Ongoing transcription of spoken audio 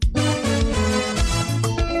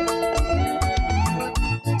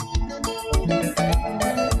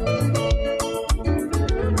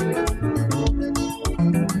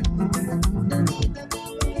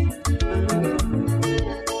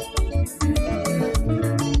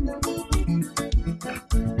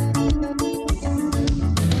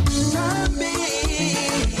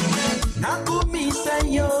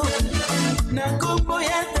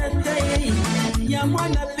na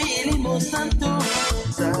mwana pili mosanto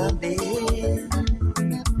Zambe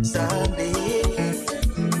Zambe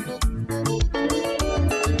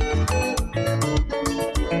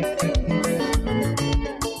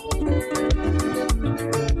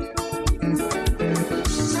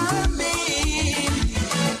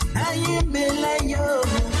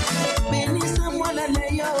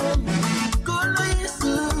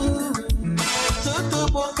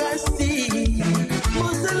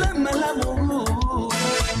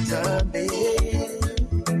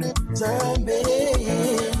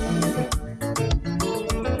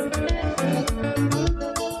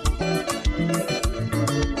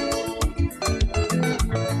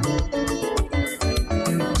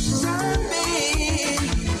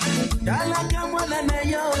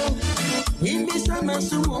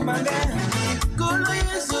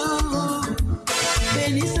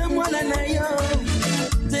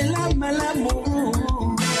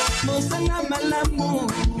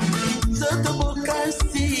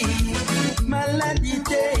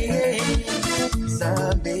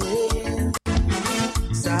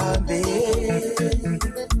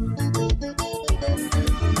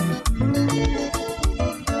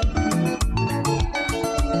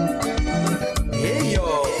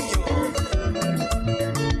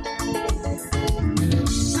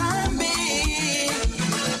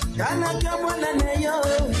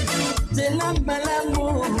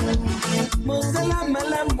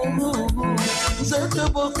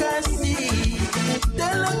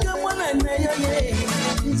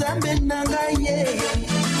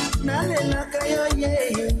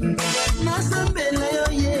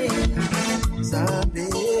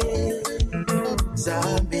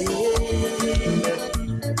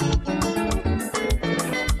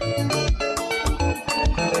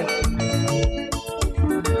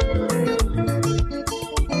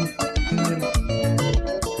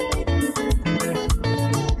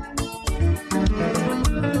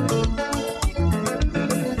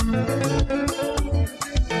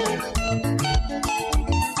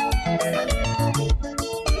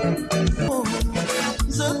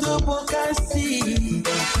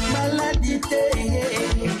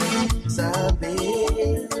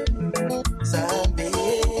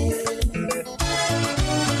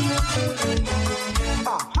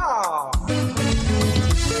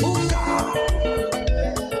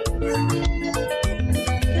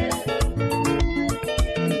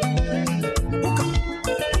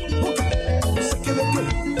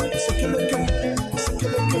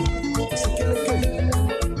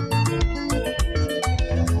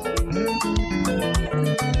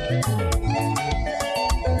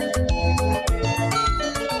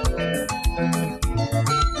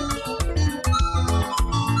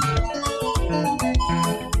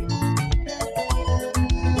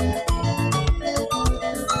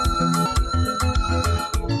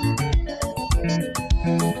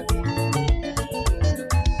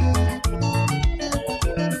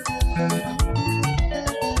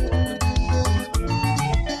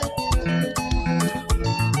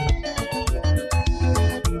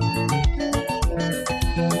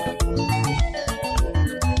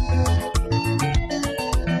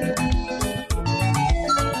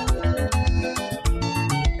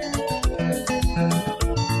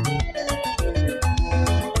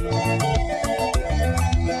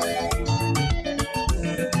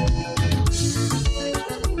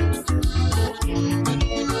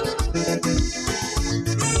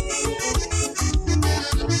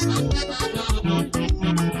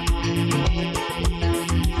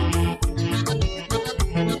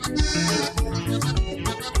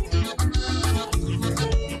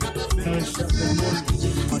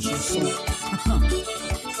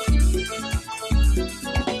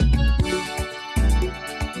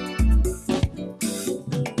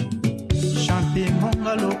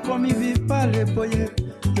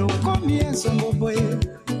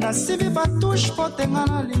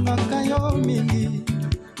Potengana lingaka yo mingi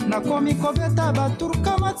nakomi kobeta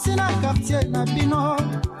baturka matsina quartier na bino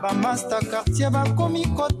ba master quartier bakomi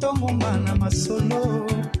kotongonga na masolo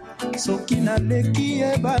soki na leki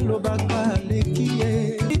e balobaka leki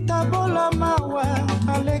e itabola mawa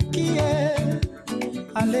aleki e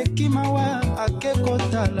aleki mawa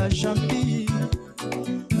akekota la jampi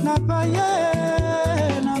na baye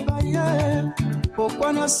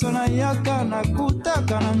Pourquoi na sona yaka na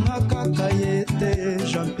kutaka na ngaka kayete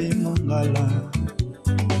jampi mongala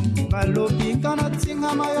balobi ngana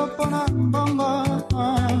tinga mayo pona mbongo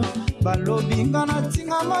balobi ngana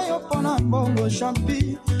tinga mayo pona mbongo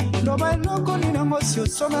jampi loba eloko ni na mosio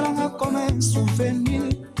somelanga comme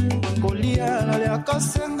souvenir kolia na ya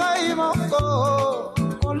kasenga imoko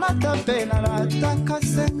kolata pe nalataka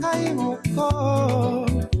sengai moko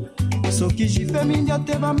soki jipe mindia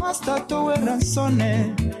te bamasta towera nsone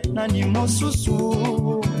nani mosusu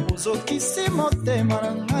ozokisi motema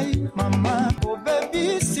na ngai mama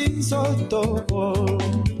obebisi nzoto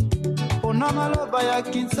pona maloba ya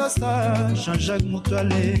Kinshasa Jean-Jacques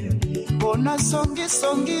Mutwale pona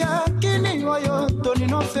songi ya kini oyo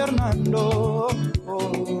Tonino Fernando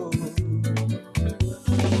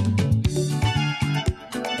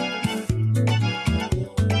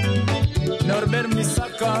Norbert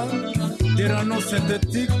Misaka Terrano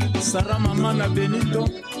synthétique Sarah Mamana Benito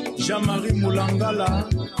Jean-Marie Moulangala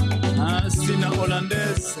Sina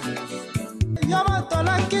hollandaise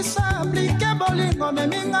Yamatola kisa aplike bolingo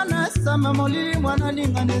meminga na sama molili mwana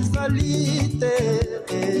ninga nezalite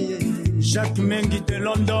Jacques Mengi de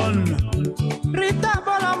London Rita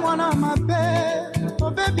bala mwana mabe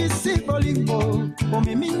obebisi bolingo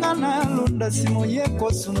omeminga na lunda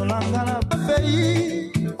simoyeko sunolanga na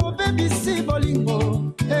pei obebisi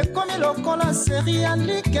bolingo ekomi lokola seri ya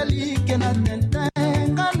likelike na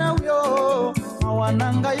tentenga na uyo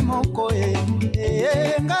mawananga imoko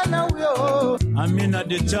ngana uyo Amina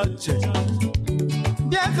de Chache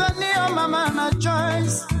Bienvenue au mama na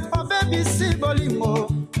Joyce obebisi bolingo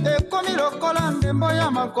ekomi lokola ndembo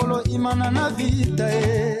ya makolo imana na vita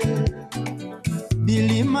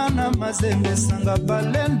bilima na mazembe sanga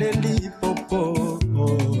balende lipopo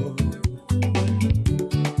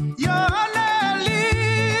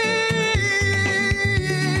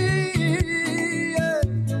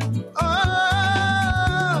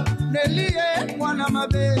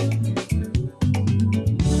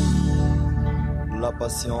La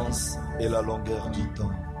patience et la longueur du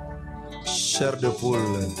temps. Chair de poule,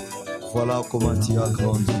 voilà comment tu as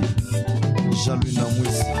grandi. Jean-Louis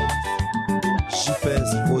Namouis,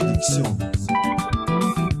 JPS Production.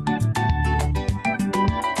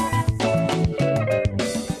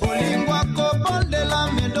 Olingwa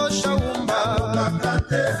kobondela medosha umba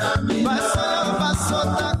Basa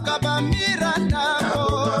basota kabamiranda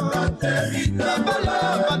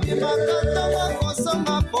Ibala babimakata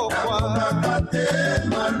wakosonga pokwa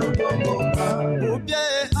Ubie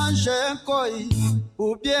Ange Koi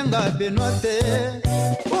Ubienga Benoite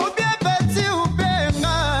Ubie Beti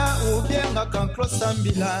Ubienga Kanklo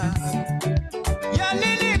Sambila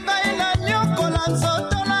Yanini kaila nyokola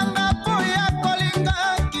nzoto nanga puya kolinga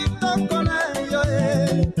kitoko na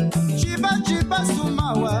yoe Chiba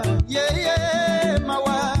sumawa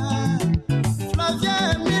mawa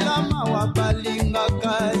Flavien Mila mawa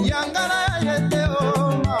balingaka Yangana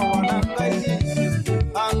yeteo mawa nangai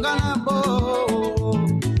Angana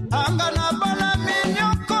bona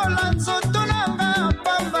minyokola nzoto nanga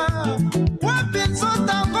pamba Wapi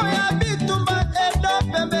nzotango ya bitumba edo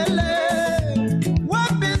pembele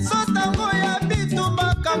Wapi nzotango ya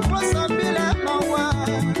bitumba kaklosa bila mawa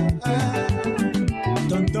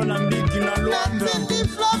Tonton Ambiki na Luanda Natindi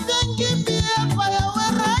Flavien Kimbi Faya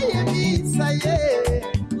wera yebisa ye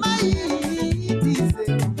Maibise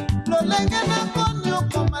Lolenge na konyo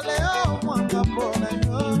komaleo mwanga bona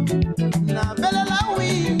yo Na bele la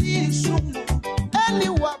wili shungu Eli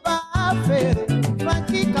waba afere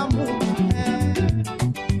Rakika mume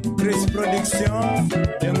Chris Production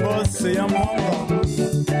Dengos ya mwamba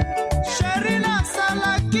Sherina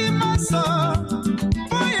salaki maso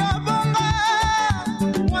Puyo bonga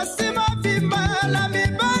Wasima bimba la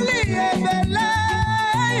mibali ebele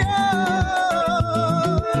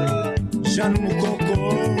Jean Mukoko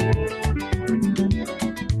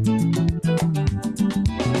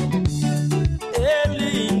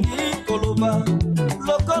Elingi koloba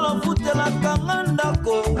Lokolo futela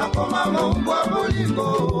kangandako Nakoma mongwa bolingo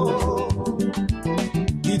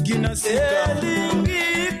Gigina Sika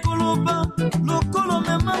Elingi koloba Lokolo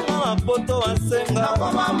memanga mapoto wasenga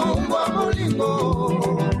Nakoma mongwa bolingo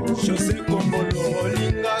José Kongolo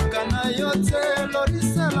Olingaka na yote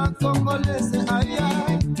lorisela kongolese aya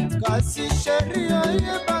Kasi sheri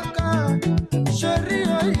oyebaka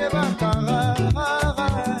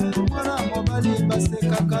Mwana mobali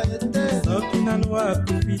basekaka ete Soki na lwa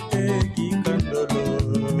kupite kikandolo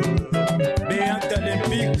Beata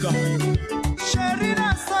Lempika Sheri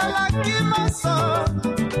nasalaki maso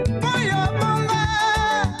Oyo bonga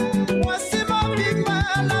Wasima bimba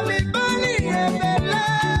na mibali ebele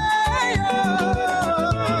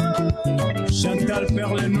Chantal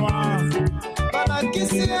Perle Noire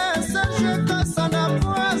Balakisi Serge Kasana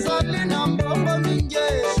Poazali na mbongo mingi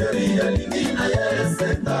Sheri alingi na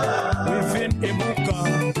yesenda Evin Ebuka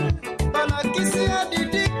Balakisi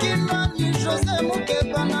Adidi Kinani Jose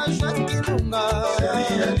Mukeba na Jacques Lunga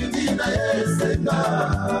Sheri alingi na yesenda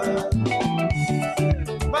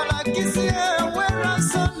Balakisi Wera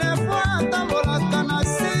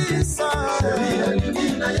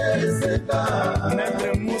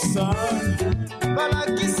Lisa.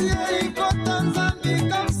 balakisi ekota nzambi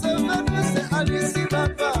comme c'est venu c'est Alice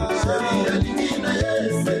Baba Chéri alingi na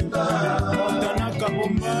yeseka Otana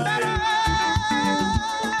Kabomba.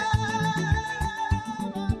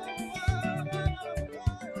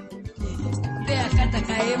 Pea kata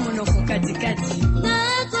kae monoko katikati.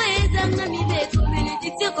 Nako ezanga mibeko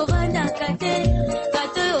benediction kovanda kate.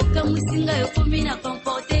 Kato yoka musinga yokomi na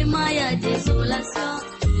comportement ya désolation.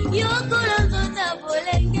 Yoko lanzota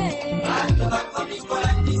bolenge. Bato bakomi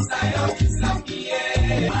kolakisa yo kisakie.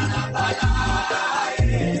 Bala.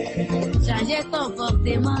 Changer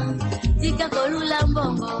comportement. Tika kolula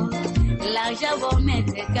mbongo. L'argent va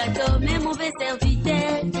mettre cadeau, mais mauvais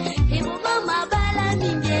serviteur. Et mon maman bala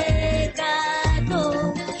minge cadeau.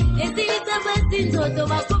 Et si les tabassines auto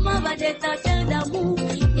va comment va détenter d'amour.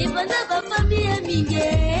 Et pendant va famille minge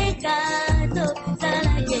cadeau. Ça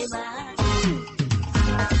la guéba.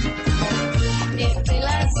 Et c'est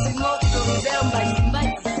là si mon Robert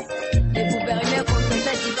Mbati. Et gouverneur contre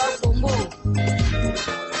ça qui va Congo.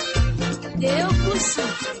 Des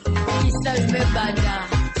poussons qui savent me bada.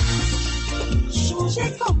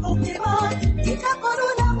 Changer comportement, tika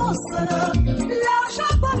korona mosolo.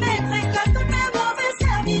 L'argent pour mettre cadeau, mais mauvais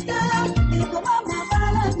serviteur. Et comment ma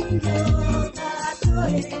bala mingo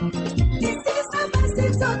tatoe. Ici ça passe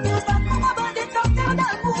tout auto, pas comment va détenter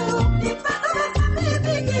d'amour. Et pas de la famille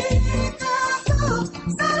bigi cadeau,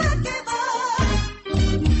 ça la québa.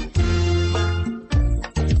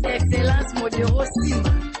 Excellence Modero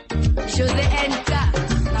Simba, José N.K.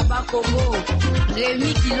 Nabakomo,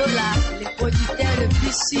 Rémi Kilola, les producteurs le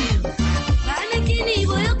plus sûr. Banakini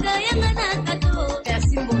boyoka yangana kato,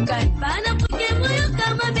 Merci Mbokani. Banapuke boyoka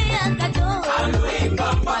mabeya kato.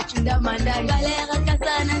 Machunda manda galera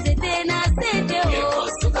kasana zete na sete o.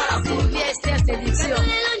 Sylvester Séduction.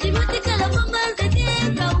 Kato motika la bomba zete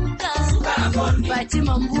kauka.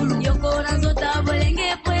 Fatima Mbulu yoko nanzota bolenge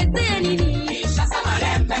poete nini.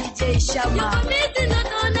 DJ Shama. Yokomiti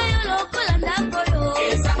notona yolokola ndakoyo.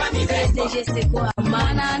 DG Seko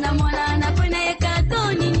amana na mwana na kwena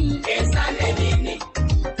yekato nini.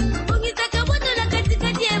 Ungitaka moto na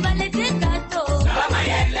katikati ebalete kato.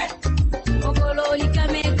 Okolo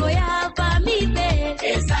likameko ya famibe.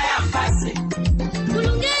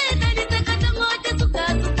 Kulunge kanisa kata mote suka.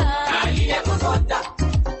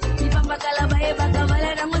 Ipamba kalaba eba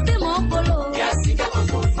kabala na mote mokolo.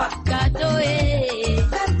 Kato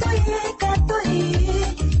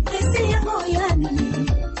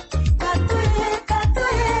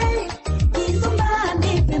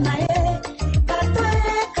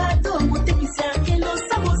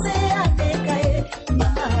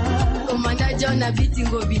Commandant John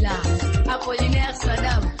Abitingo Bila, Apollinaire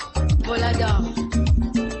Sadam, Volador.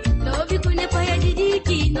 Lobi kune pa ya Didi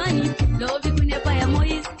Kinoni, lobi kune pa ya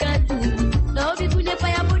Moïse Katou, lobi kune pa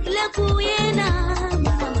ya Baudelaire Kouyena.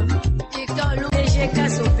 Victor Lou, DG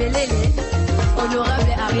Kasso Pelele,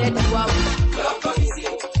 honorable Ariette Waou.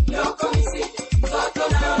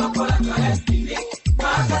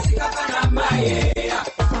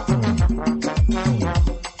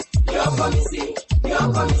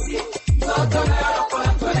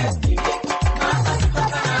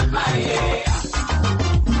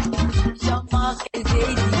 Jean-Marc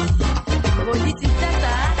Ezeidi, Boliti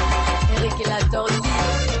Tata, Eric la Tordi.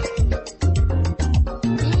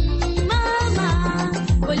 Mama,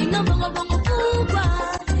 Bolingo bongo bongo kuba,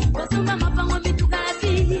 Kosumba mapango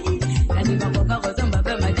mitukati, Kadi bakoka kozomba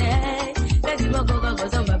bemade, Kadi bakoka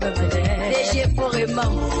kozomba bemade. DG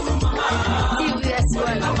Foreman, Sylvia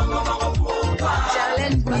Swan,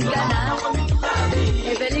 Charlène Pagana,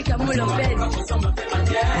 Evelyn Kamulopez,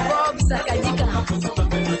 Bob Sakadika,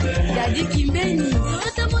 Daddy Kimbeni,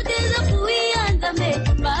 Sota Modela Kuianzame,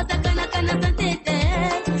 Basa Kana Santete,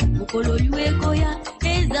 Mukolo Yuekoya,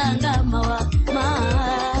 Ezanga Mawa, Mama.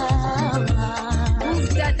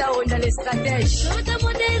 Mustata Onda les stratèges, Sota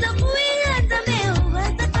Modela Kuianzame,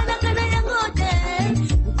 Basa Kana Yangote,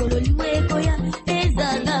 Mukolo Yuekoya,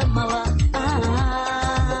 Ezanga Mawa.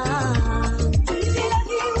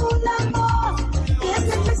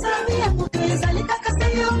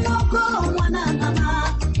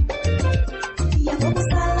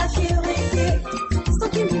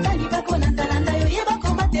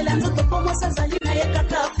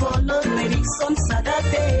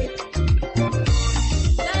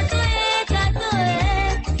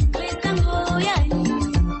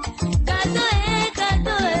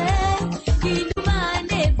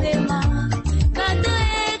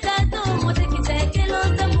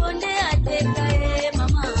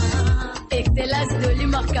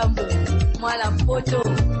 Moi la photo,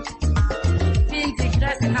 Pinti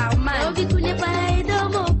Grace Armand. Lobi kune pa edo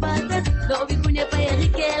mo patas, lobi kune pa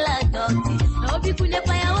Eric la torti. Obi kule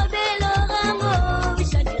pa ya wabelo rango.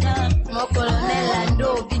 Shadira. Mon colonel Lando,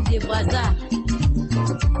 Bidi Braza.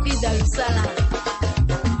 Bida Lusala.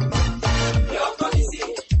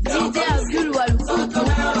 DJ Abdul Walukutu.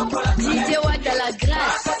 DJ Wada la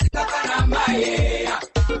Grâce.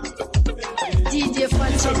 DJ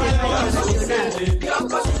François de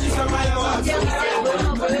National.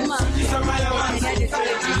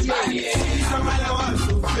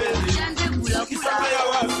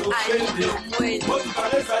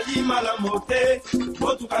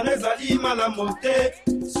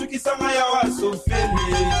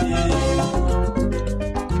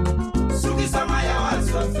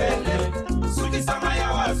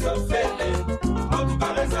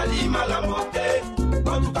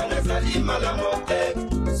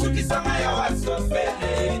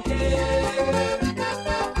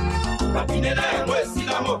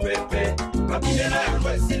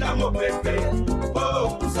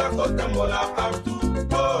 Oh, Usakota mola partout.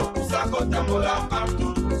 Oh, Usakota mola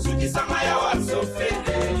partout. Suki samaya waso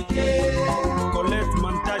fele. Colette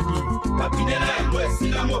Mantadi. Papinela yango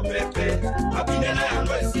esila mo pepe. Papinela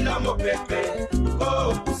yango esila mo pepe.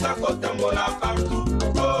 Oh, Usakota mola partout.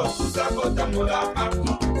 Oh, Usakota mola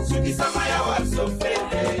partout. Suki samaya waso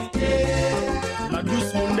fele. La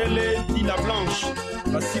douce mondele dit la blanche.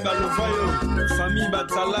 Basiba Lovayo, famille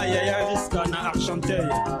Batala, Yaya Riska na Argenteuil.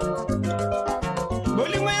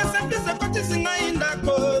 Bolingo ya sempre se kote singa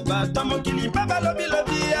indako. Batamo kili baba lobi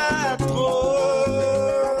lobi atro.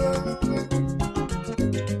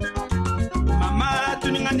 Mama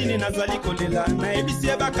tuninga nini nazali kolela. Na ebisi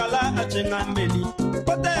bakala achenga mbeli.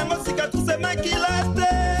 Pota ya mosika tuse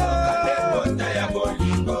makilate. Pota ya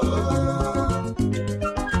bolingo.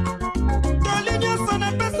 Tolinyo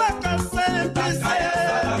sona pesa kase pesa.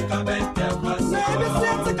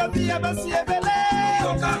 Via basiebele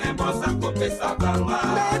okare posa kopesa kanga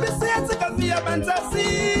baby setse ka via banzasi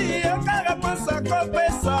okare posa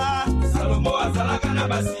kopesa Salomo azalaka na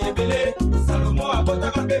basiebele Salomo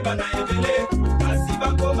abotaka pe bana ebele kasi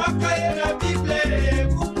bakoma kaye na Bible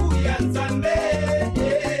kuku ya Nzambe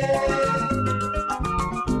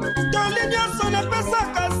tolinyo sona pesa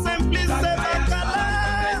ka simplice bakala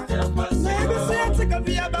baby setse ka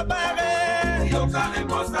via babare okare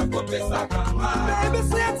posa kopesa kanga baby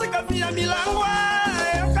setse ka via milangwa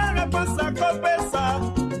okare posa kopesa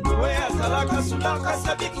we azalaka sulaka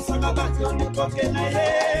sabiki sanga bati onepoke na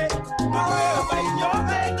ye awe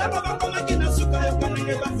bainyobe ndaba bakoma kina suka ya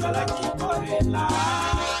panenge bazalaki korela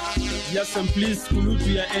ya Simplice kulutu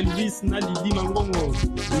ya Elvis na Lidi Mangongo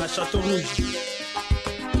na Château Rouge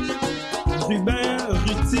Rubin,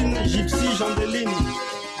 Rutine, Gypsy, Jandeline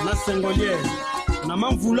na Sengolière na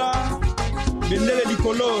Mamvula Bendele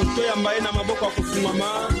likolo to ya mbaye na maboko ya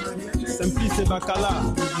kofungama Simplice bakala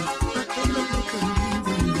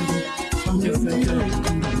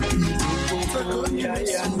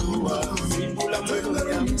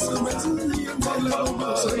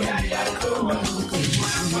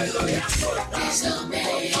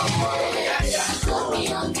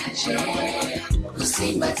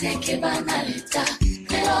Usimbate banalita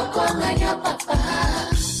Nelokonganya papa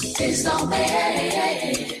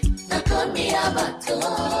Désormais Nakomi abato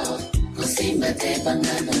Usimbate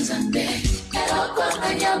banano Nzambe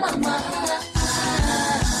Nelokonganya mama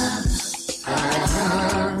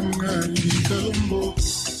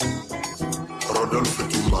Rodolphe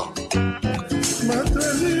Touma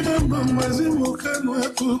Matali mama zimokano ya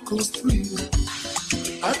construire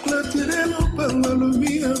Aklatiré l'opanga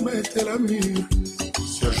l'omia mette la mire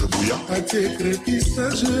Serge Bouya Atie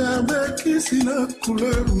crépissage avec ici la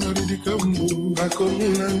couleur Maridikambo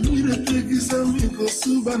Akomuna mire tegisa miko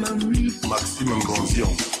suba na mire Maxime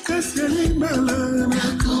Ngonzion Kasi animala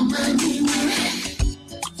Nakoma nime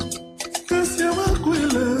Kasi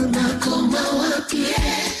wakwela Nakoma wapie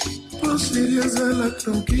Pochiri azala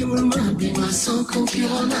tranquille Nabima sans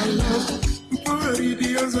concurrent na love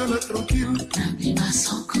Poiridi azala tranquille Nabima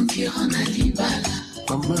sans concurrent na libala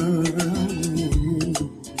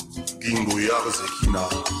Gingoyar Zekina,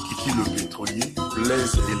 Kiki le pétrolier,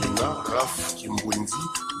 Blaise Elena, Raf Kimbwenzi,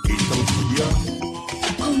 Gaëtan Koudia.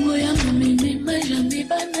 Kongo ya mimi majami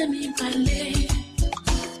banami balé.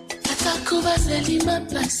 Atako bazali ma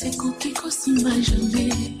place kokiko simba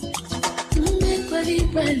jamais. Mbekali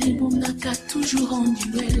bali bongaka toujours en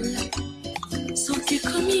duel. Soki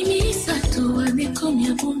komi misato ane komi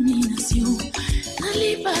abomination.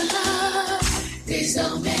 Nalibala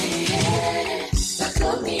désormais.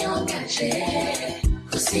 Nakomi engagé,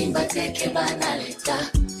 kusimba teke banaleta,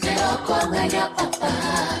 nelokonganya papa.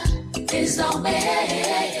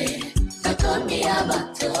 Désormais, nakomi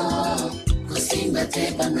abato, kusimba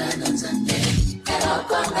te banano Nzambe,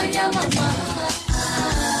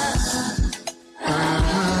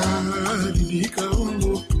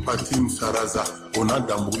 Patim Saraza, on a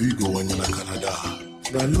Dambuigo en Canada.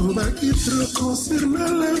 Baloba qui te concerne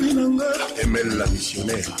la vinanga. Emel la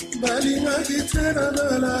missionnaire. Balima qui te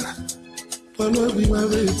radala. Palobi ma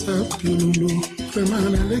veta piulu.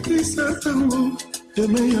 Femana le qui satango.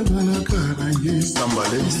 Emeya balakara yes.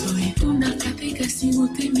 Sambale. Soy tuna katika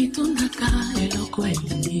simuti mituna ka eloko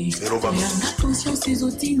elingi. Yanga conscience des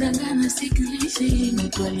outils d'angana sécurisé. Nous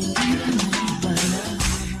doit l'ingira na ibala.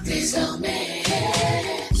 Désormais,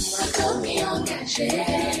 makomi engagé.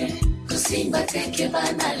 Kusimba teke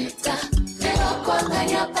banaleta. Eloko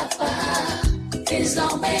nganya papa.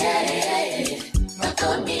 Désormais,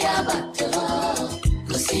 makomi abato.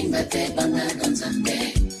 Kusimba te bangana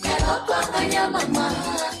nzambe. Eloko nganya mama.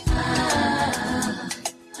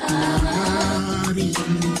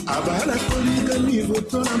 Abala koliga niveau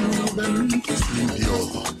tola monogami.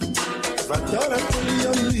 Vatala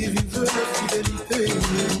polyamie, vive la fidélité.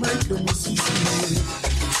 Mike Moussissi.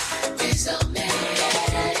 Désormais,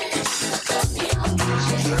 makomi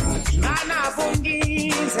engagé. Nana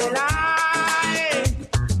bungi zelai.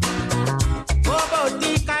 Bobo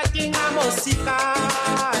tika kinga mosika.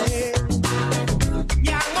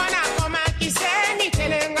 Yangona koma kiseni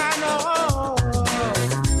telengano.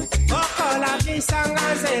 Okola bisanga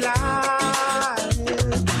zelai.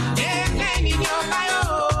 Engeni nyokayo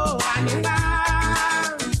aninga.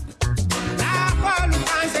 Na polu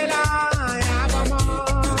kansela ya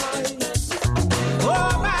bomoi.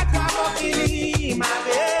 Oba twa mokili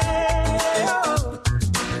mabe.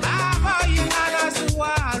 Babo yingana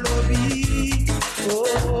suwa lobi.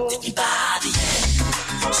 Oh. Body,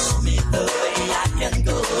 show me the way I can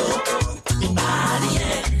go. Body,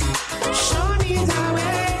 Show me the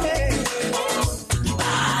way.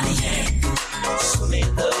 body, show me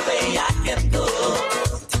the way I can go.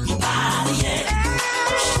 Body,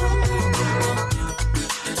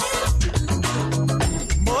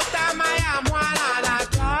 Motama ya mwana la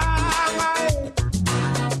tanga.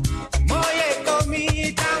 Moye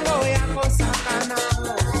komi tango ya kosakana.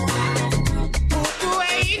 Kuku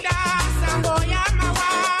eida sango ya mawa.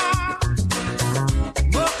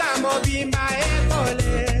 Moka mobimba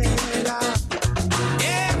ekolela.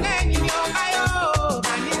 Engeni nyonga yo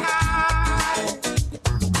baninga.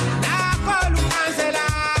 Nakolu kansela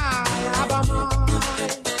ya bamoy.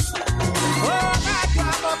 Obatwa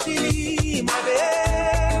mokili mabe.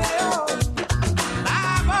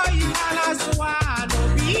 Babo yingana suwa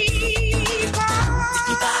lobiko.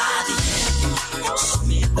 body, show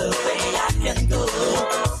me the way I can go.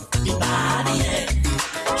 Body,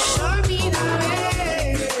 Show me the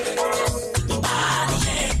way. body,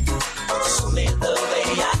 show me the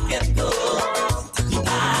way I can go.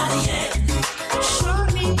 Body, Show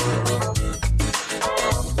me.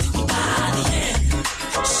 body,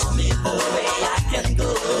 show me the way I can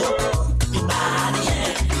go. Body,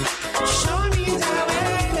 Show me the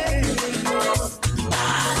way.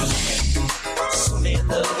 body, show me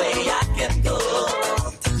the way I can go.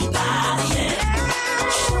 Body,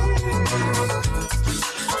 body, show me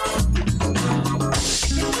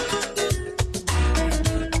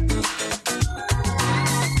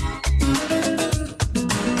the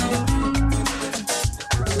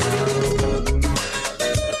way I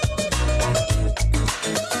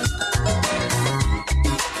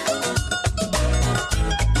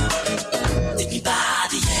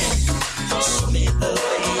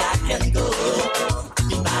can go.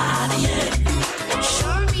 Body,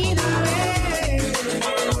 Show me the way.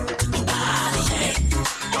 body,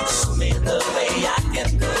 show me the way I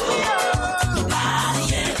can go.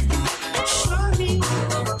 Body, Show me.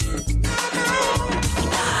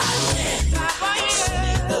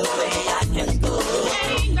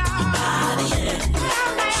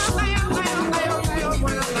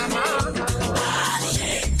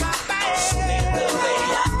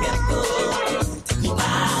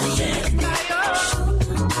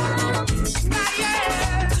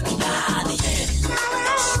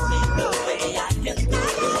 the way I can go.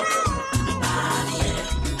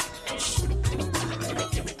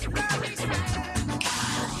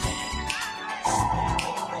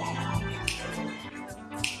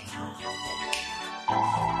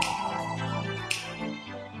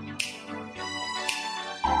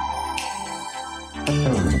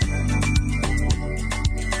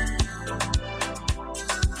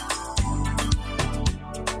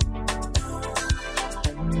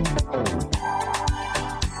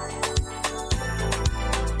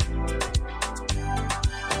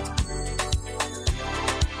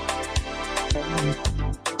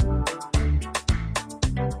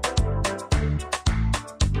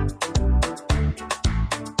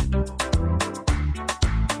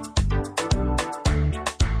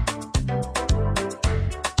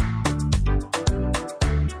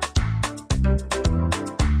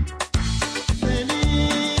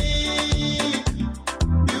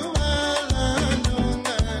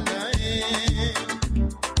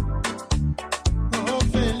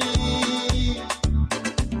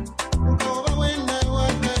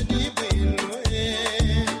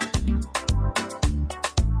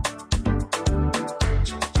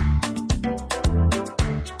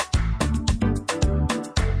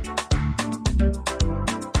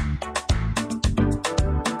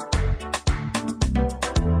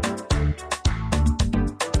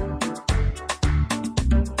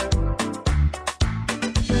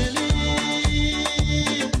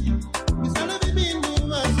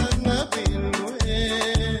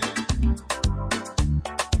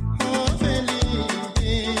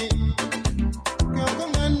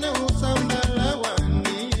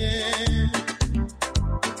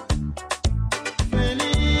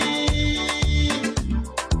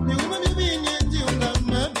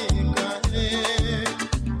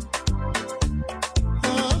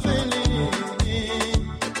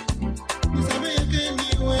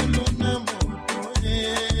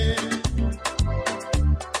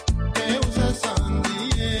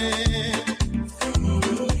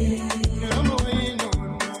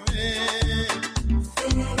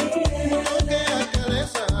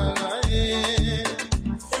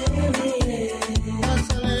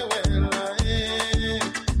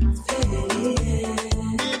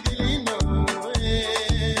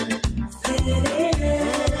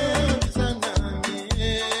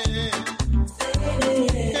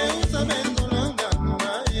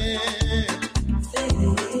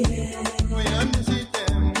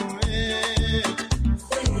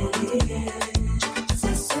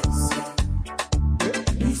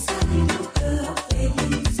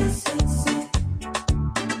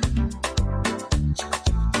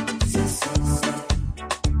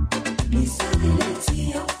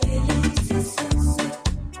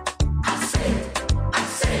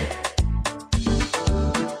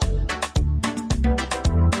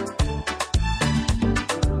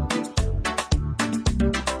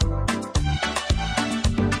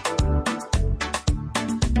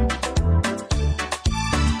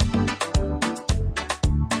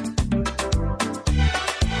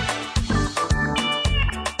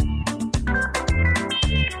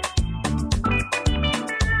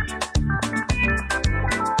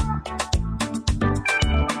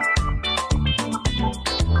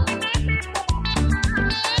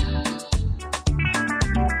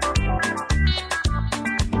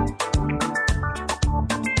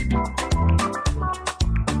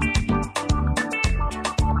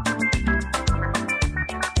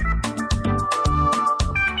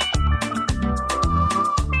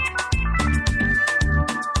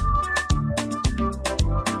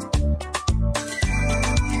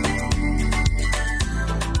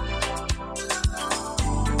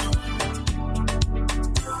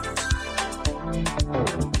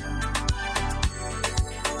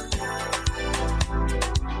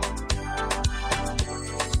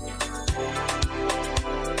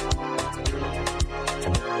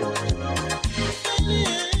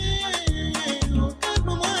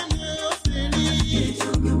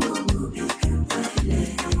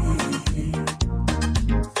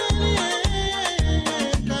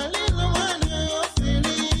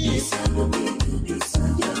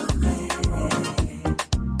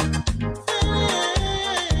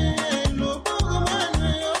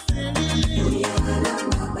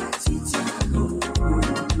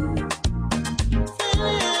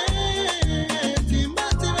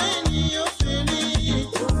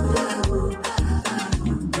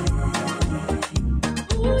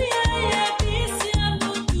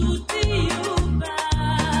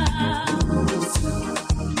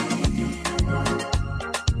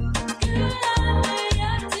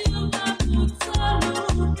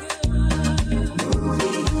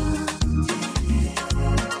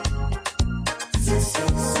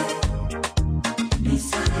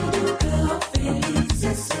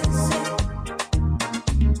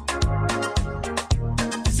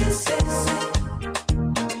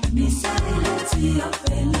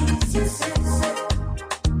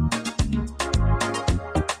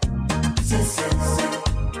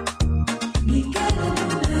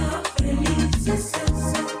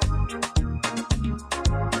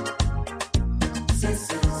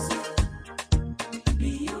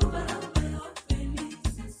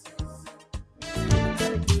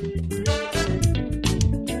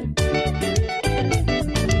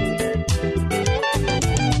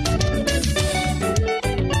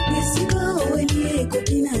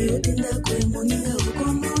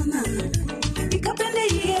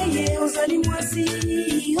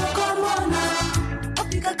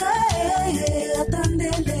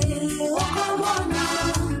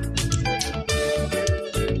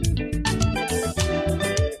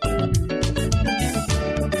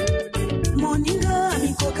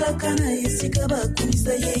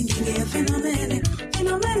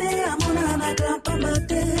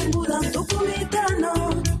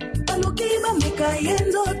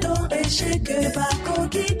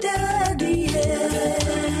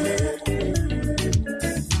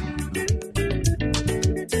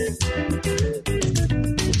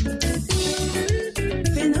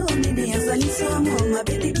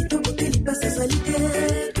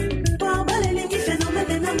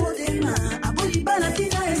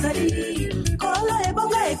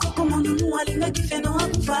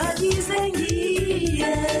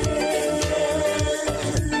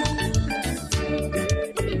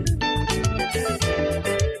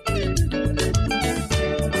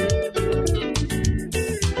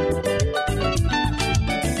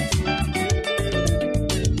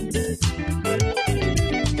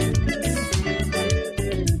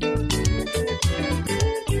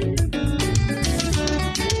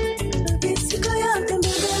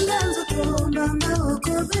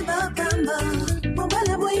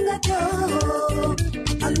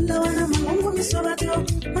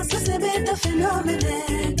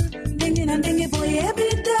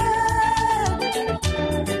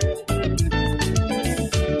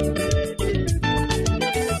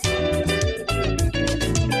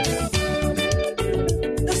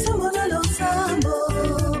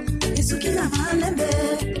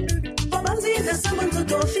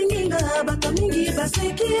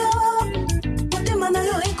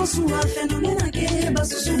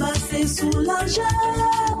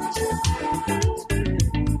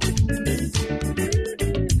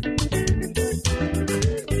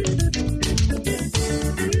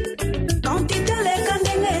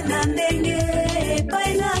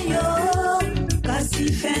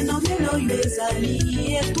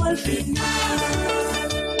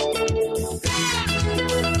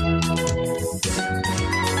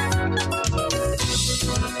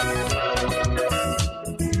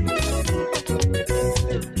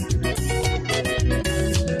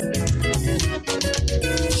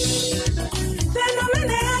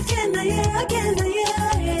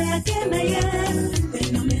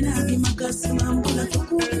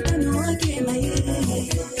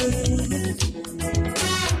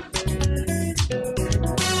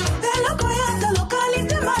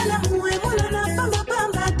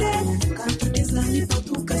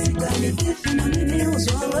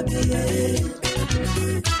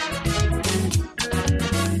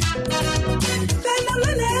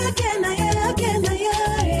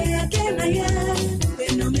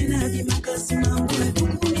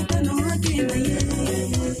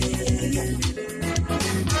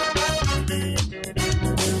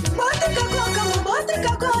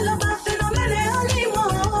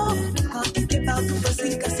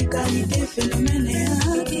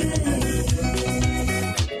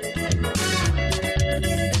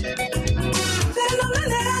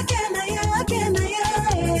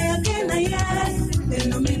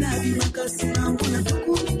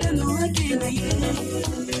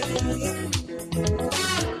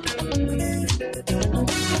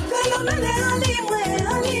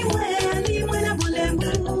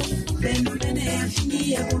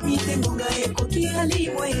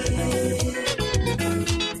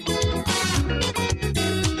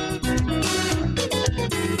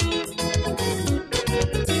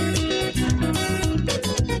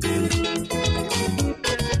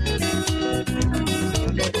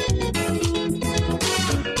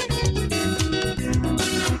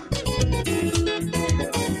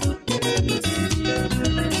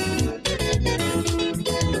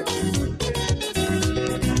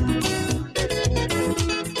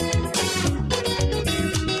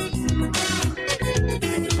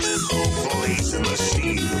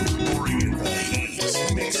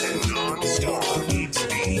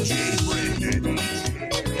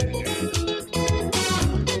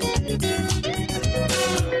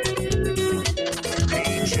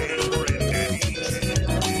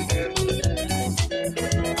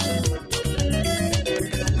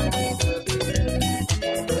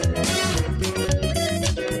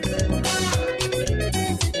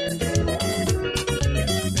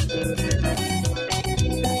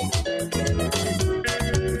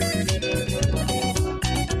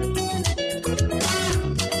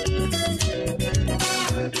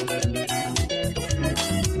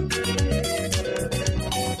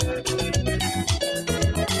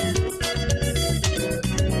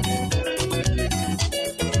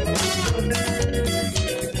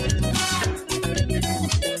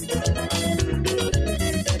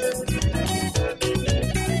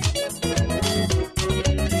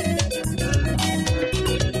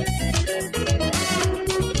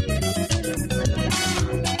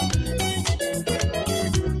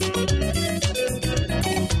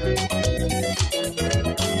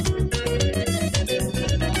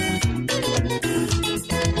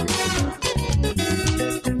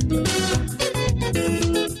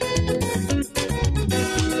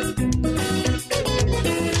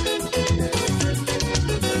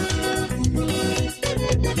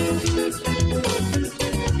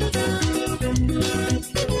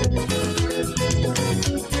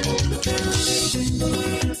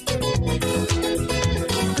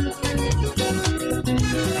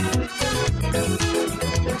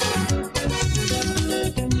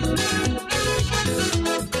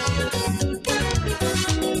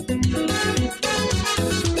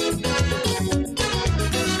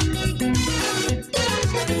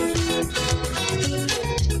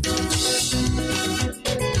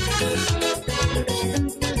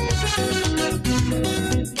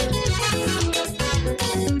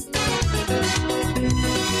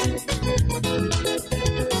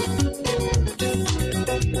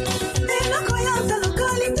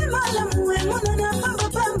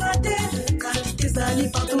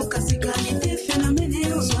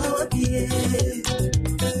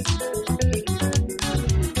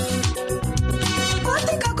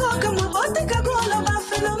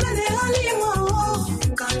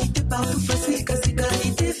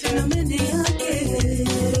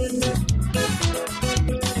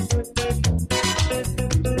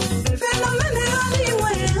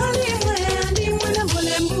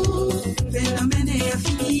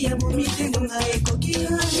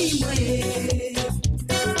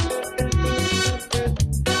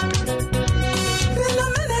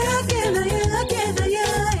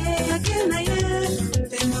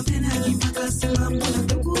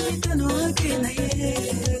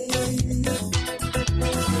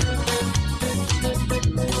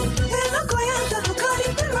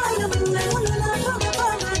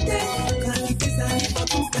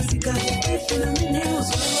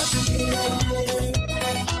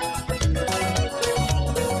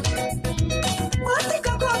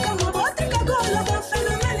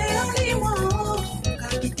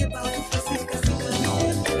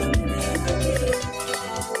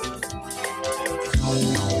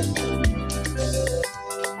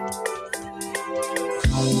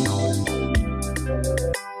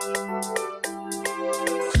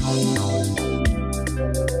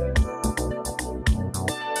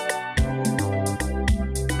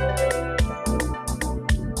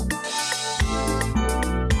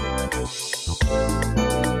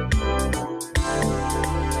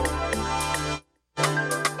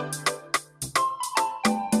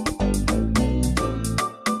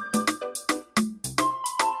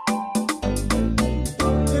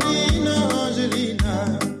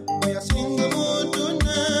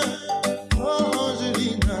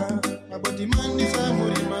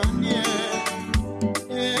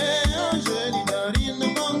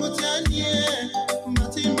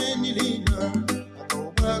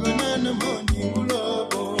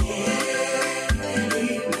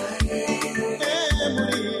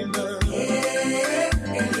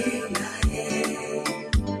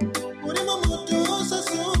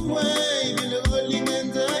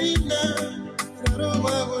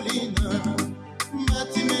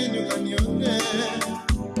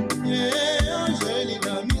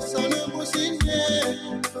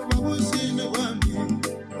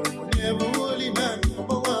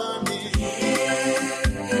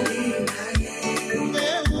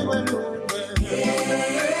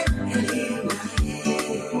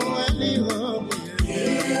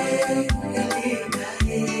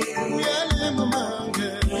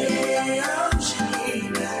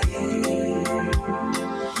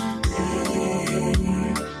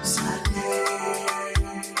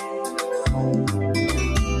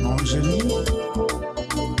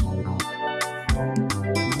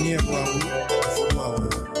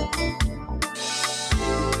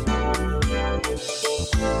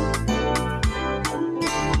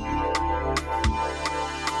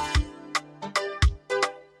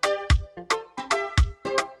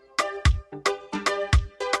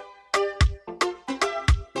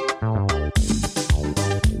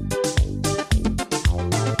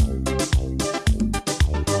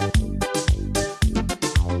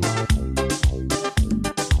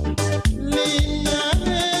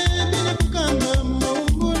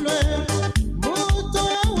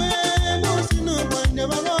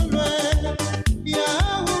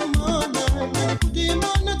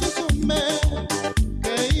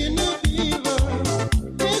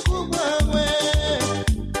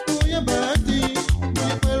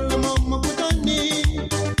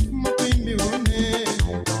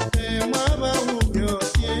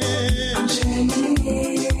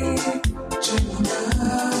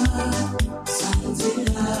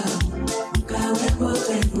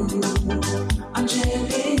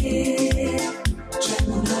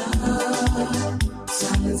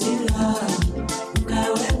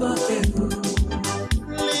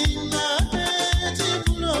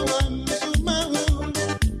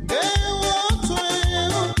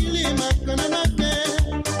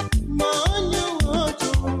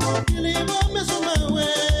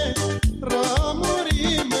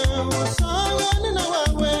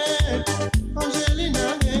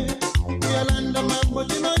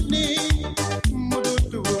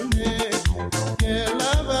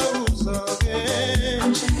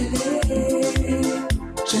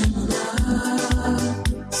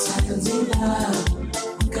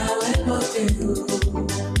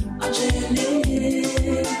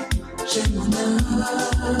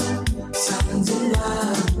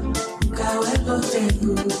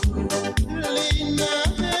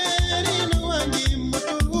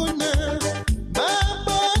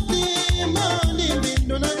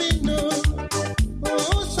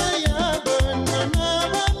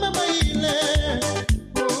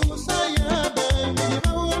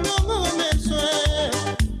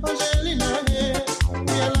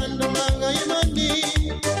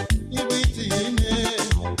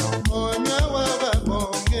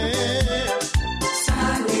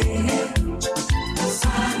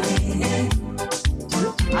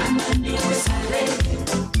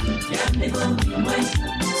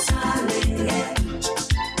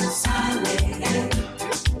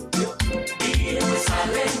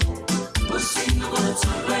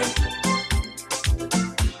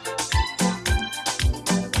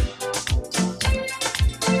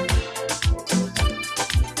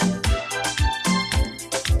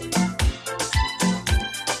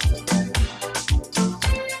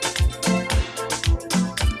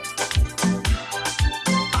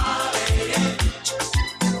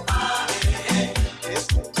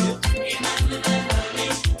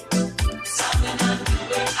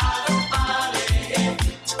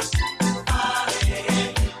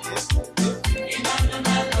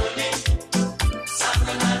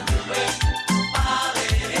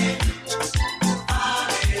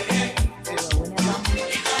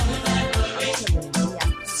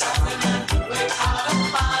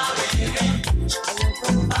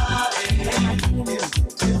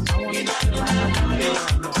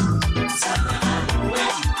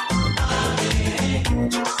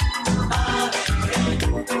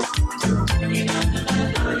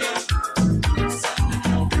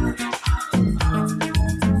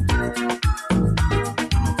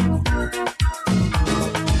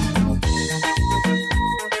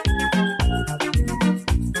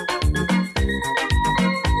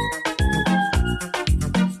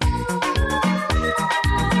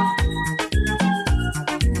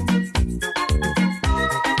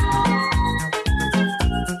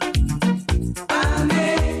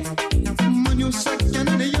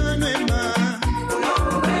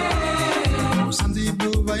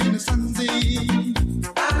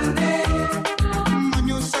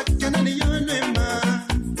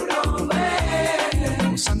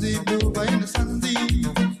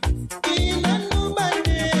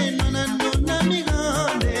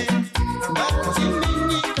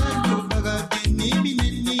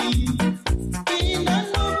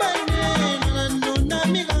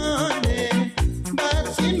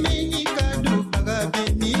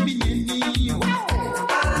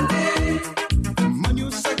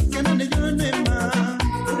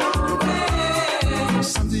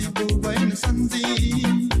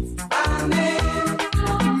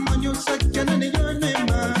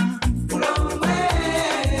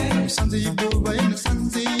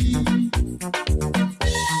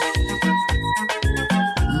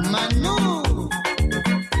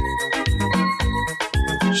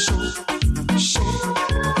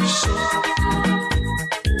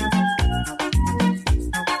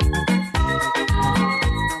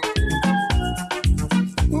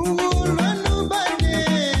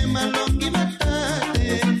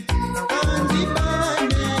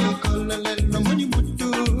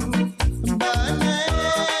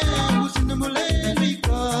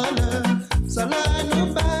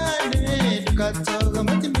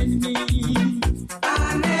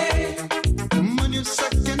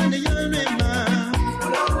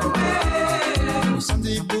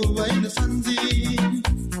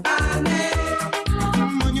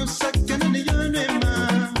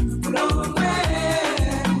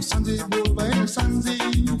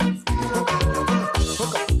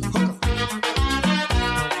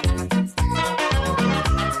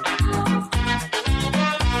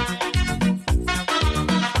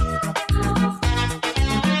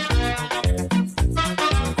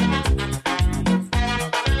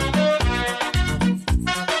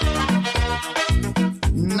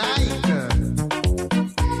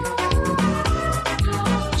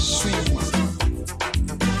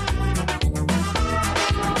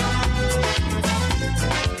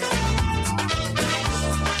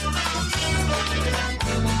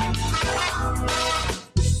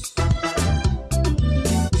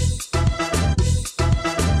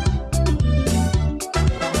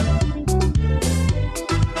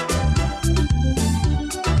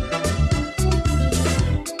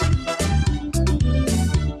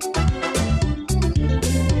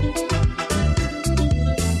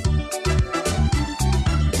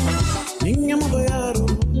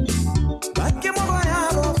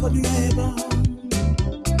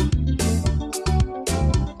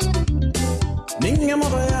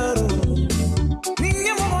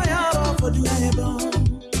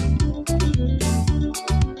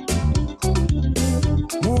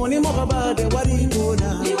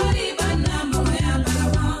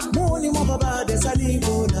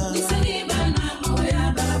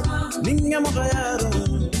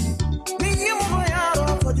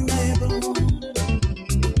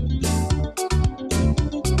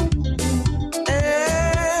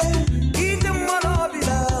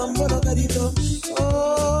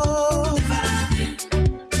 Oh,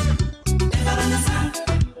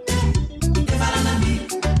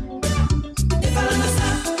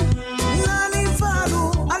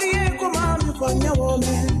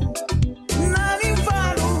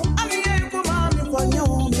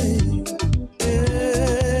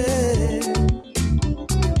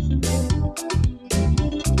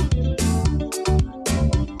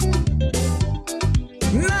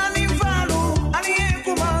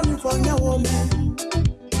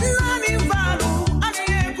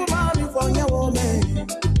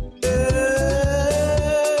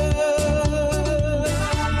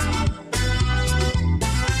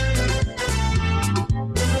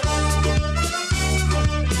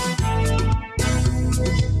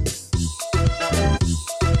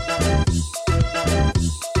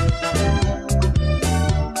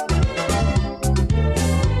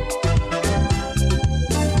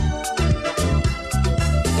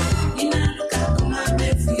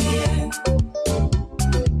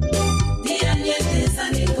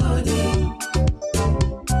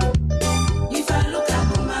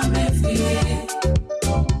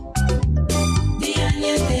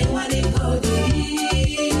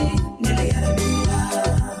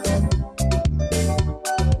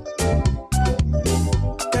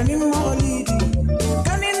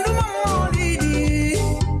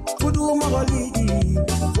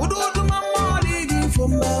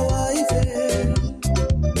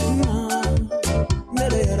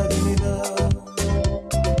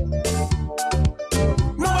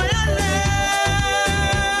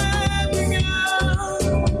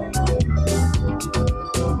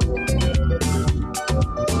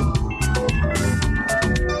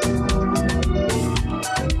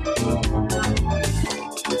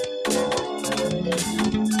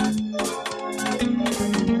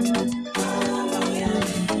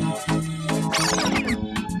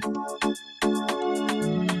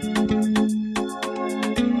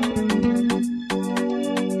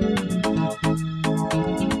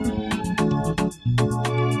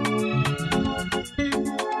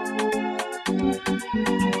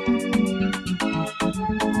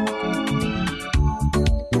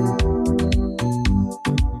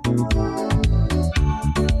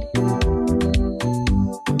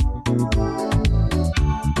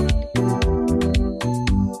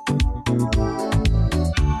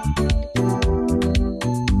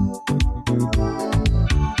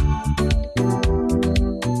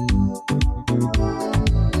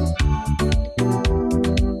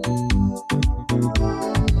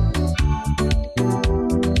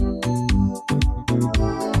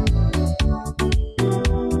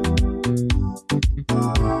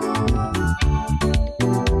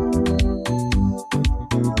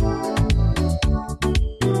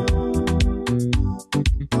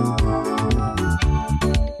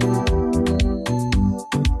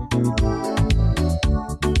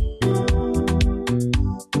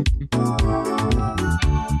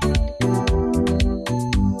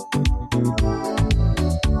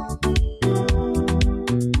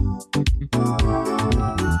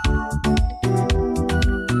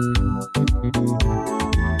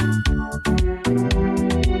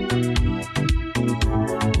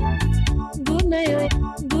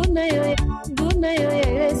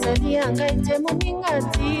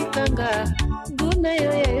 tikanga Guna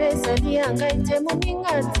yo ya ezali ya ngai te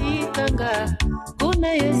moninga tikanga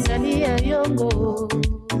Guna yo ezali ya yongo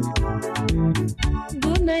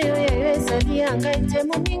Guna yo ya ezali ya ngai te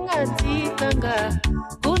moninga tikanga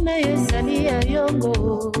Guna yo ezali ya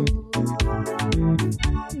yongo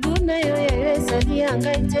Guna yo ya ezali ya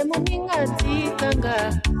ngai te moninga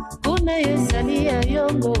tikanga Guna yo ezali ya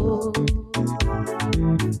yongo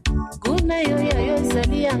Guna yo ya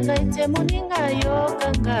ezali ya ngai te moninga yo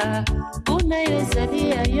kanga Guna yo ezali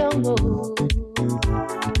ya yongo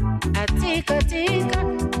Atika tika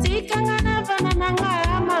tika ngana vana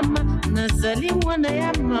nanga mama Nazali mwana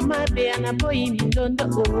ya mama be anaboyi mindondo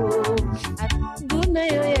Guna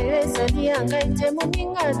yo ya ezali ya ngai te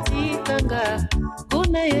moninga tikanga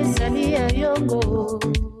Guna yo ezali ya yongo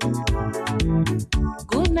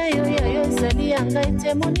Guna yo ya ezali ya ngai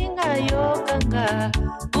te moninga yo kanga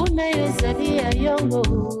Guna yo ezali ya yongo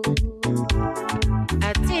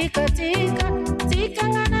Atika tika tika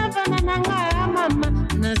ngana vana nanga mama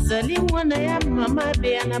Nazali mwana ya mama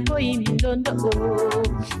be anaboyi mindondo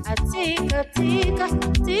Atika tika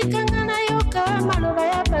tika ngana yo ka maloba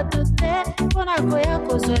ya bato te Pona koya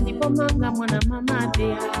kozwa libomanga mwana mama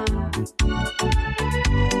be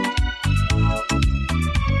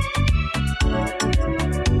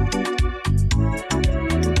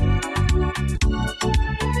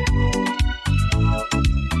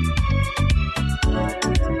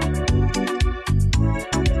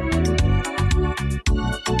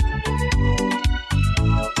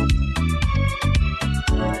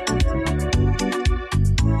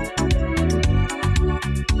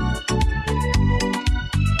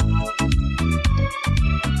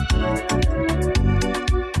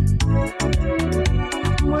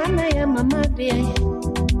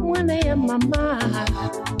Mwana ya mama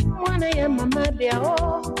Mwana ya mama bia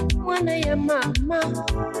oh Mwana ya mama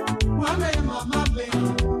Mwana ya mama bia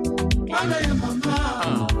Mwana ya mama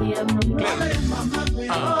Ya mama Mwana ya mama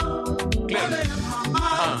bia Mwana ya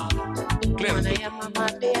mama Mwana ya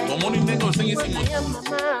mama bia Como ni tengo sin ese Mwana ya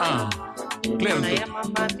mama Claro Mwana ya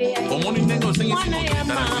mama bia Como ni tengo sin ese Mwana ya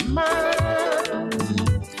mama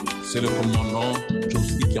C'est le commandant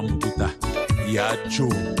Josti Kiamututa Yacho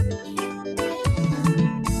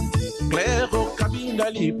Claire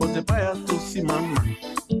kabingali pote pa ya tosi mama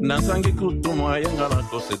Nansangi kutu moyenga na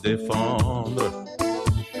ko se défendre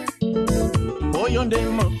Oyonde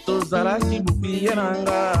moto zaraki bupi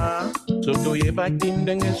yenanga Soto yebaki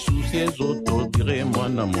ndenge susi ezoto dire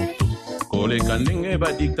mwana moto Koleka ndenge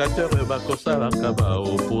ba dictateur bakosalaka ba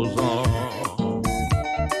opposant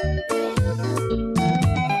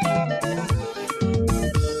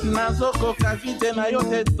Nazoko kavite na yo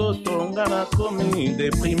te totonga na komi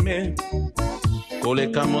déprimé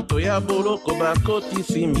Koleka moto ya boloko bakoti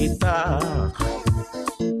simitar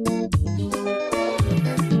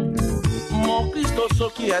Mon Kristo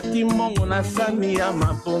soki ati mbongo na sani ya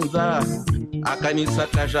maponza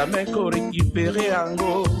Akanisaka jamais korekipere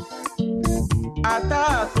yango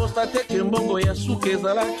Ata akostate ke mbongo ya suka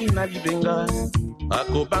ezalaki na libenga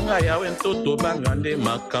Akobanga yawe ntoto banga nde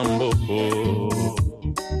makambo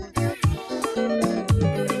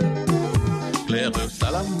Claire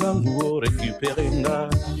salambangu récupérenga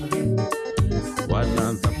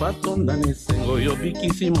Wana nzapatonda nisengo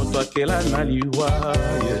yobikisi moto akela na liwa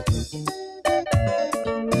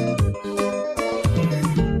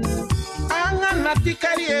Anga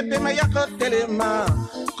natikali epema ya kotelema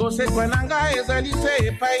Kosekwa nanga ezali se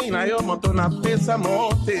epai na yo moto na pesa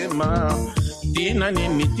motema Tina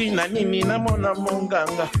nini na mona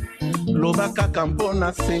monganga Loba kaka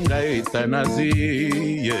mpona senga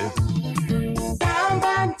etanazi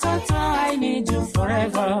Toto, I need you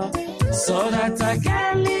forever, so that I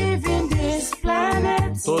can live in this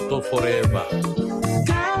planet. Toto forever.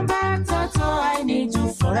 Come back, Toto, I need you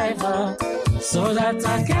forever, so that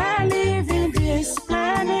I can live in this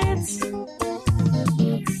planet.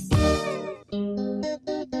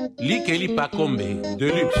 Likeli Pakombe,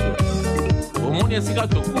 de luxe. Omoni esika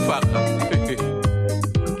tokufaka.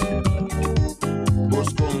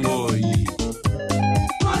 Boskongoi.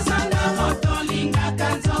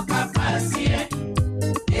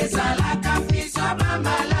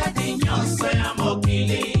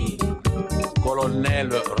 Colonel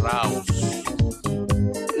Raus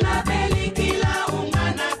Na belikila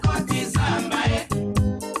umana koti zambaye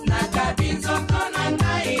Na kabinzo kona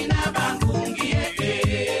ngai na bangungi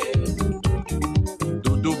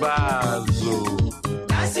Dudu Bazo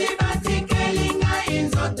Kasi batikeli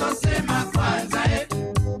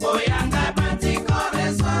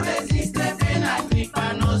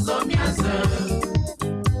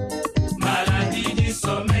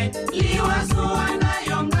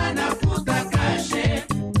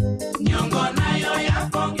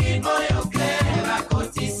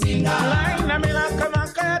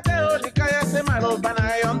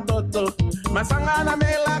Masangana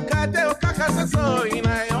melaka te okaka seso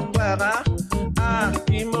ina yokwara. Ah,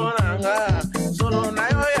 imonanga solo na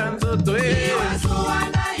yo ya nzoto e.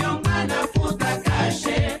 Iwazuana yongana futa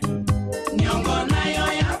kashe. Nyongo na yo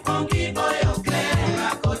ya pongi oyo klera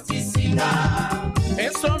kotisinga.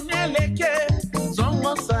 Esomye leke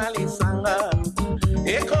zongo salisanga.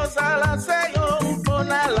 Eko sala seyo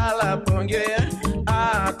mpona lala ponge.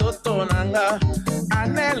 Ah, toto nanga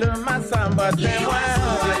anele masamba tewa.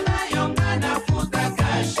 Yongana futa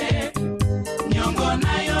kashe. Nyongo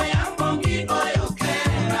na yo ya pongi oyo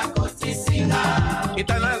klera kotisinga.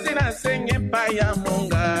 Itanazina senye pa ya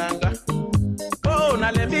munganga. Oh,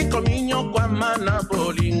 nalebi kominyo kwa mana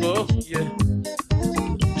bolingo. Yeah.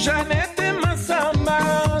 Janete masamba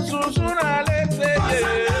zuzuna lete.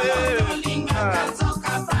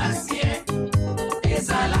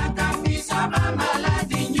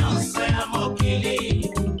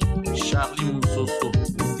 Charlie Moussoso,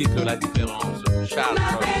 dit que la différence. Charles.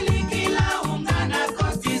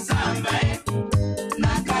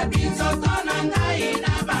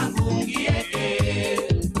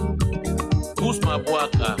 Pousse ma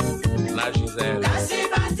boaka, la Gisèle.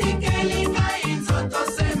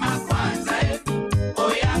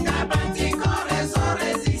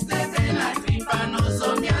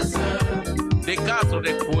 Des quatre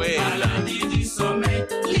de Kuela.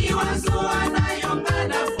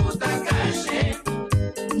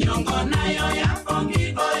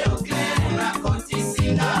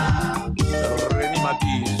 Reni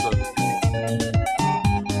Mabis.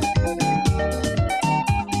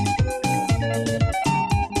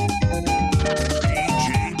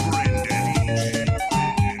 Deejay Brendan.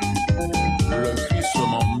 Le fils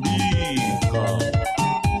Mambika.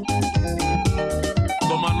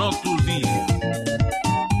 Domano Touzi.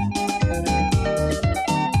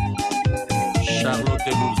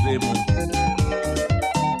 Charlotte Louzemo.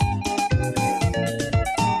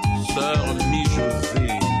 Sœur Mi-José.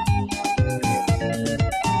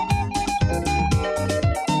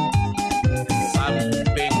 Sam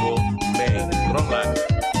Bengo, mais Grand Lac.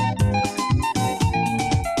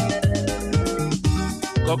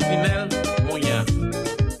 Coccinelle Mounia.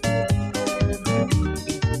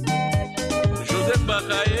 Joseph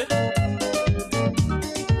Bakaye.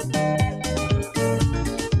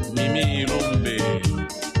 Mimi Irumbe.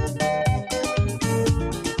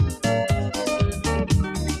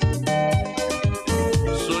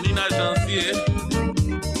 Solina Janvier.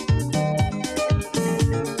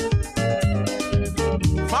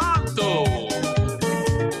 Fanto.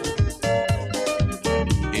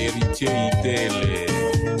 Héritier Itele.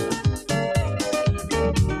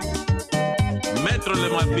 Maître Le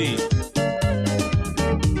Mapi.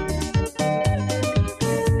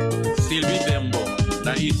 Sylvie Dembo.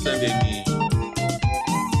 Naïs Saint-Denis.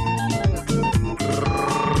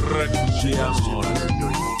 Giamol.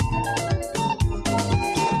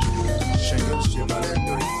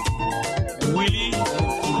 Willy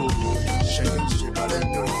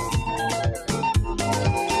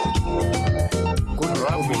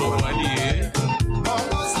Rabulo Walié.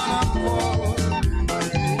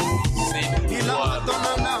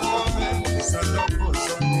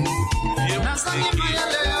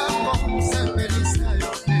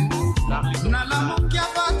 nalamukia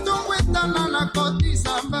batongo etana na kotisa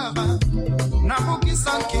mbaba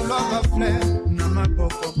nabukisa nkilo bafler na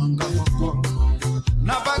maboko manga moko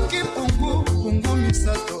na baki pungu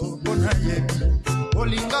misato mpona yebi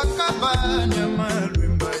olingaka banyama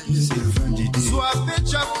lwemba zwa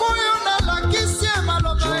pecha koyo nalakisi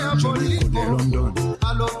maloba ya bolingo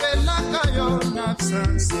alobelaka yo na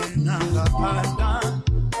absence nanga pata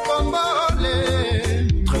kombole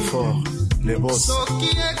très fort les boss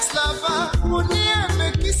soki ex-lava unie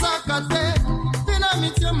mekisaka te pena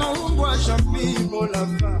mitie maumbwa champi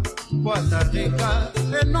bolava kwatareka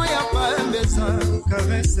eno ya paembesa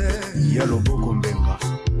karese ya loboko mbenga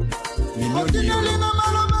otinelina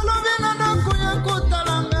malobalobi na ndako ya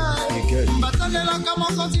kotala ngai batandelaka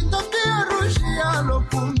mokonzi topi ya rushi ya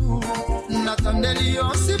lokundu natandeli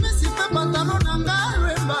yo simisi mpe patalo na ngai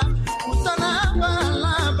lwemba utana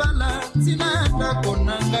balabala ntina ndako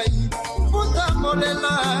na ngai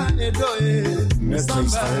futambolela edoe Maître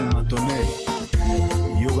Israël Matone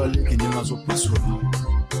yogaleki ndenge azopaswa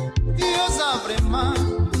yoza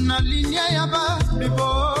vraimen na linia ya babibo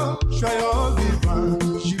shoyo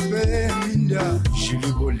vivant jipe mindia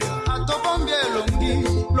jilibolia atobombi elongi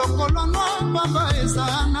lokolo no pamba eza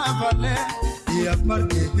na vale ya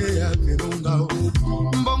parke ya virunga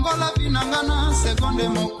mbongola binanga na sekonde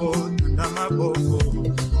moko na maboko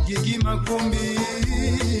gigi makumbi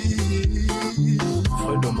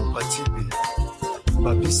Fredo Mopatibe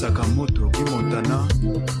Papi Sakamoto, Guy Montana,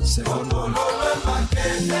 c'est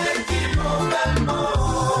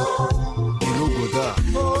Kilo Goda.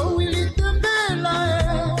 Oh, Willy Tembela,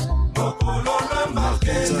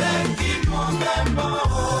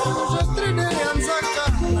 Jastrine Yanzaka,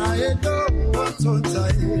 Naedo,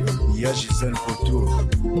 Watsontae, Ya Gisèle Poto.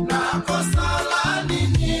 Nakosala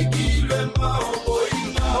nini kilema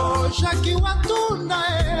oboinga. Oh, Jackie Watuna,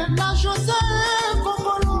 na José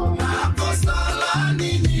Kokolo. Nakosala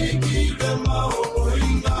nini kilema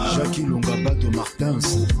oboinga. Jackie Longabato Martins,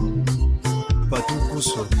 Patou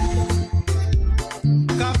Kousso.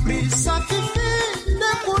 Caprice Fifi,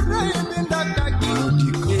 Nekura Yemendakaki.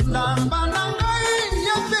 Elamba nangai,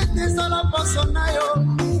 Yafete Sala Pasonayo.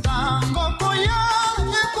 Tango Koya,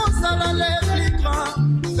 Ekosala le plus grand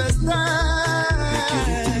festin.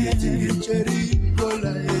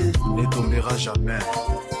 Ne tombera jamais.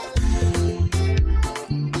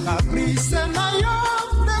 Caprice Nayo,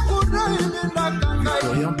 Nekura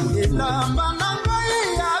Yemendakaki. Elamba nangai,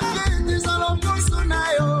 Yafete Sala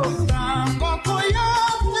Pasonayo. Tango Koya,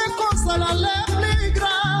 Ekosala le plus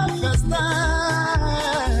grand festin.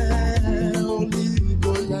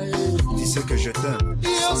 Dis que je t'aime.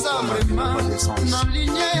 Na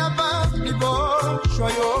ligne ya Bablibo,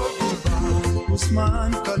 Choyo,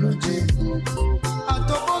 Ousmane Kalouji,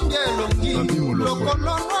 Atobonge Longi,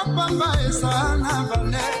 Lokolo Pamba Esana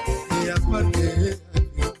Vale, ya Pate,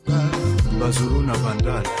 Bazuru na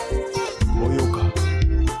Bandal, Oyoka.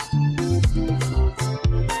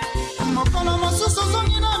 Mokolo mosusu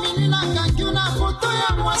zongi na minina kanki na foto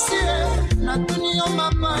ya mwasi na tuni yo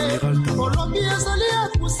mapae olobi ezali ya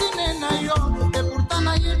kusine na yo e pourtant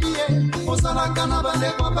na yebie ozalaka na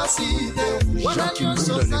bandeko basi te wana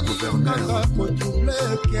nyonso ozali kaka kotrouble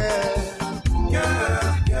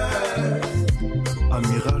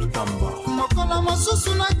Amiral Tamba. mokolo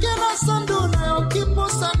mosusu nake na sandu na yo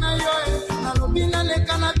kiposa na yo nalobi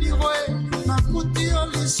naleka na biro nakuti yo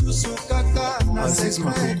lisusu kaka na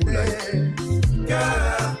sekrete.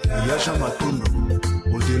 Yaja Matuno,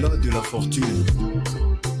 au-delà de la fortune.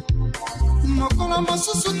 Mokolo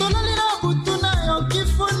mosusu tonali na butu na yo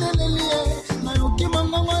kifonelelie na yo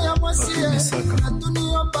kimongongo ya mwasi na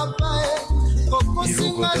tuni yo papa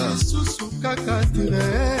okosinga lisusu kaka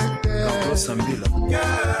direte. Carlos Sambila.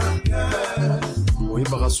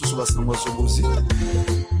 Oyebaka susu basangwa sobozi.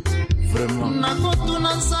 Vraiment.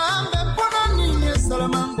 Nakotuna nzambe pona nini esala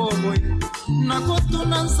boye.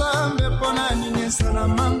 Nakotuna nzambe pona nini esala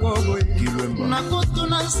boye.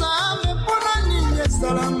 Nakotuna nzambe pona nini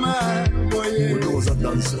esala boye. Oyo oza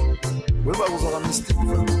danse. Oyeba kozala mystique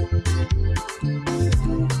vraiment.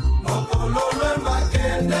 Mokolo lwemba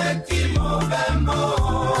kende kimobembo.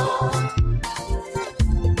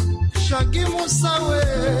 Shaki Musawe.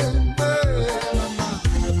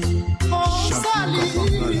 Osali.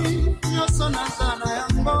 Nyoso nazana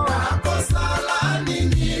yango. Nakosala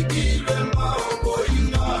nini kilwemba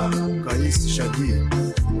oboinga. Kaïs Shadi.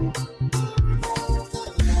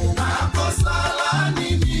 Nakosala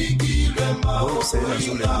nini kilwemba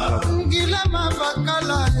oboinga. Ngila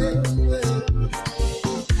mabakala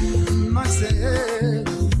Mase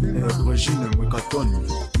Regine Mwekatoni.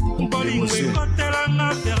 Bolingo ekotelanga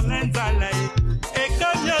Berlin nzala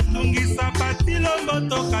ekabia tungisa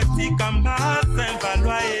batilombo katika mba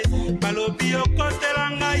Saint-Valois balobi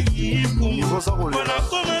okotelanga yipumu mpona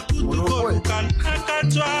koma kutu kolukana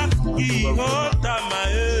iotama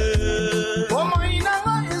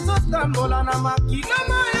omoinanga ezotambola na makila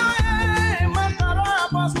mayo mataro ya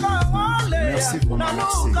paskangole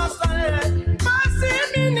nanukasa basi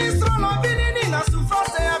ministre lobinini na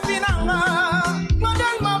souffrance ya binanga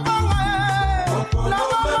model mabanga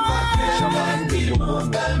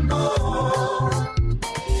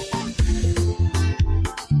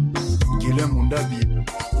Guilhem Mundabi.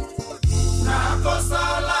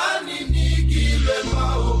 Nakosala nini kilwemba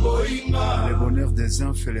oboinga. Le bonheur des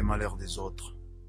uns fait le malheur des autres.